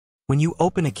When you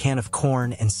open a can of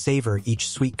corn and savor each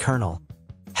sweet kernel,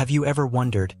 have you ever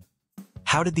wondered,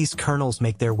 how did these kernels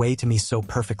make their way to me so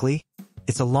perfectly?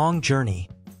 It's a long journey,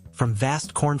 from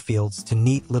vast cornfields to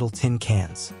neat little tin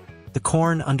cans. The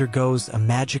corn undergoes a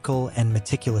magical and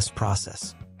meticulous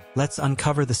process. Let's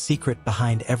uncover the secret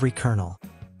behind every kernel,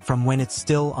 from when it's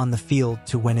still on the field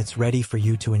to when it's ready for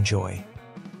you to enjoy.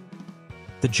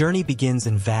 The journey begins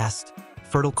in vast,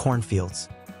 fertile cornfields,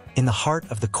 in the heart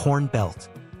of the Corn Belt,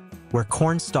 where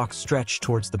corn stalks stretch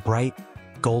towards the bright,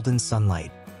 golden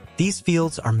sunlight. These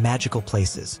fields are magical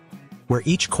places, where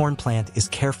each corn plant is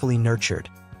carefully nurtured,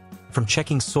 from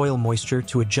checking soil moisture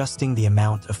to adjusting the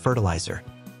amount of fertilizer.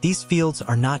 These fields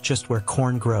are not just where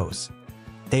corn grows.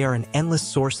 They are an endless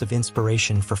source of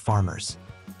inspiration for farmers.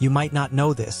 You might not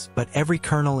know this, but every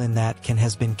kernel in that can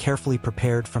has been carefully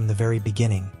prepared from the very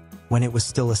beginning, when it was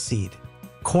still a seed.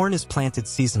 Corn is planted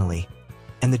seasonally,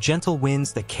 and the gentle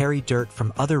winds that carry dirt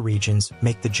from other regions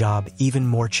make the job even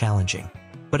more challenging.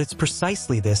 But it's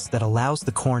precisely this that allows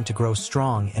the corn to grow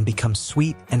strong and become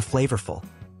sweet and flavorful.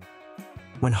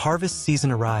 When harvest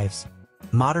season arrives,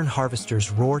 modern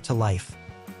harvesters roar to life,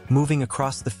 moving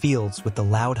across the fields with the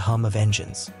loud hum of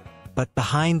engines. But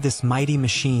behind this mighty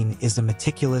machine is a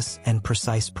meticulous and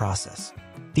precise process.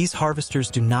 These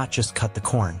harvesters do not just cut the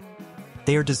corn.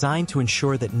 They are designed to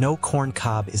ensure that no corn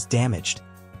cob is damaged,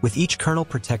 with each kernel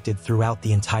protected throughout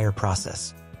the entire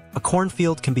process. A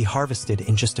cornfield can be harvested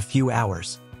in just a few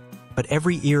hours, but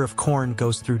every ear of corn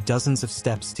goes through dozens of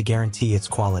steps to guarantee its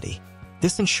quality.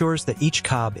 This ensures that each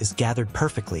cob is gathered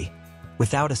perfectly,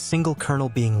 without a single kernel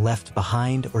being left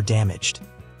behind or damaged.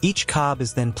 Each cob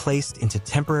is then placed into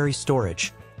temporary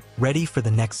storage, ready for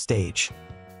the next stage.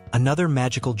 Another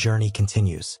magical journey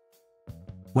continues.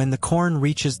 When the corn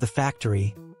reaches the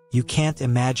factory, you can't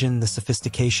imagine the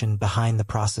sophistication behind the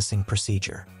processing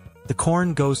procedure. The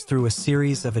corn goes through a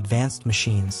series of advanced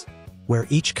machines, where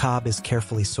each cob is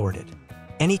carefully sorted.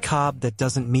 Any cob that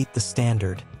doesn't meet the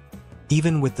standard,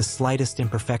 even with the slightest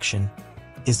imperfection,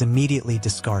 is immediately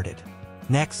discarded.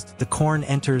 Next, the corn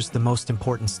enters the most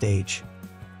important stage,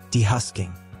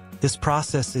 dehusking. This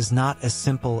process is not as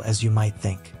simple as you might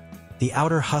think. The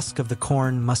outer husk of the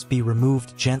corn must be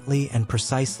removed gently and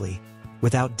precisely,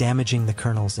 without damaging the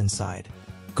kernels inside.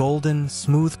 Golden,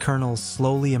 smooth kernels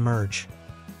slowly emerge,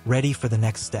 ready for the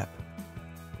next step.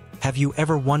 Have you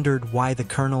ever wondered why the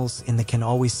kernels in the can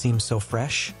always seem so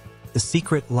fresh? The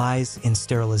secret lies in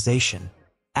sterilization.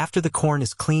 After the corn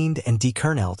is cleaned and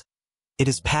dekernelled, it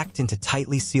is packed into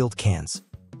tightly sealed cans,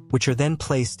 which are then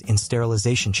placed in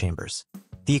sterilization chambers.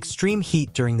 The extreme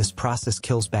heat during this process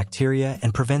kills bacteria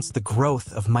and prevents the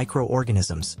growth of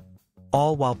microorganisms,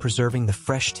 all while preserving the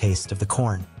fresh taste of the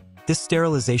corn. This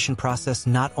sterilization process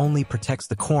not only protects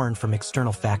the corn from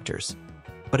external factors,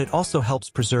 but it also helps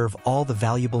preserve all the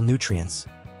valuable nutrients,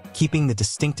 keeping the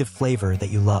distinctive flavor that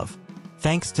you love.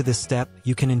 Thanks to this step,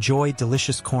 you can enjoy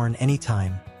delicious corn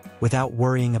anytime, without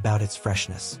worrying about its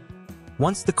freshness.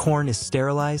 Once the corn is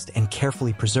sterilized and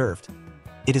carefully preserved,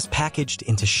 it is packaged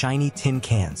into shiny tin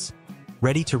cans,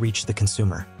 ready to reach the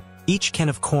consumer. Each can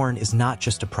of corn is not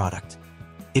just a product.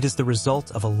 It is the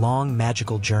result of a long,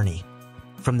 magical journey,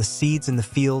 from the seeds in the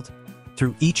field,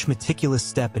 through each meticulous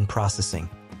step in processing,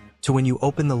 to when you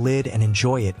open the lid and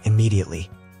enjoy it immediately.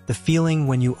 The feeling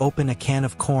when you open a can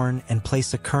of corn and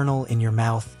place a kernel in your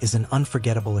mouth is an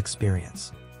unforgettable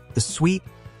experience. The sweet,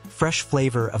 fresh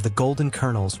flavor of the golden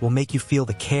kernels will make you feel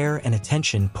the care and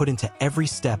attention put into every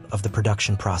step of the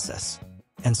production process.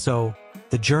 And so,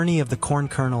 the journey of the corn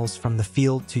kernels from the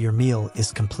field to your meal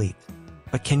is complete.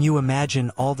 But can you imagine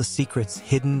all the secrets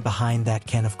hidden behind that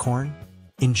can of corn?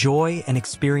 Enjoy and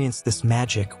experience this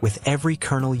magic with every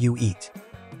kernel you eat.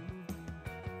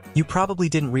 You probably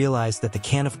didn't realize that the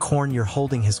can of corn you're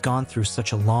holding has gone through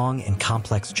such a long and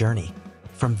complex journey.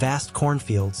 From vast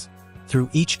cornfields, through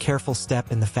each careful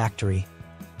step in the factory,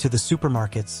 to the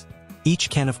supermarkets, each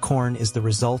can of corn is the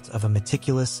result of a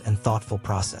meticulous and thoughtful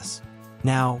process.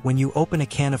 Now, when you open a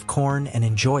can of corn and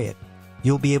enjoy it,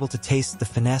 you'll be able to taste the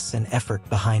finesse and effort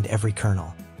behind every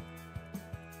kernel.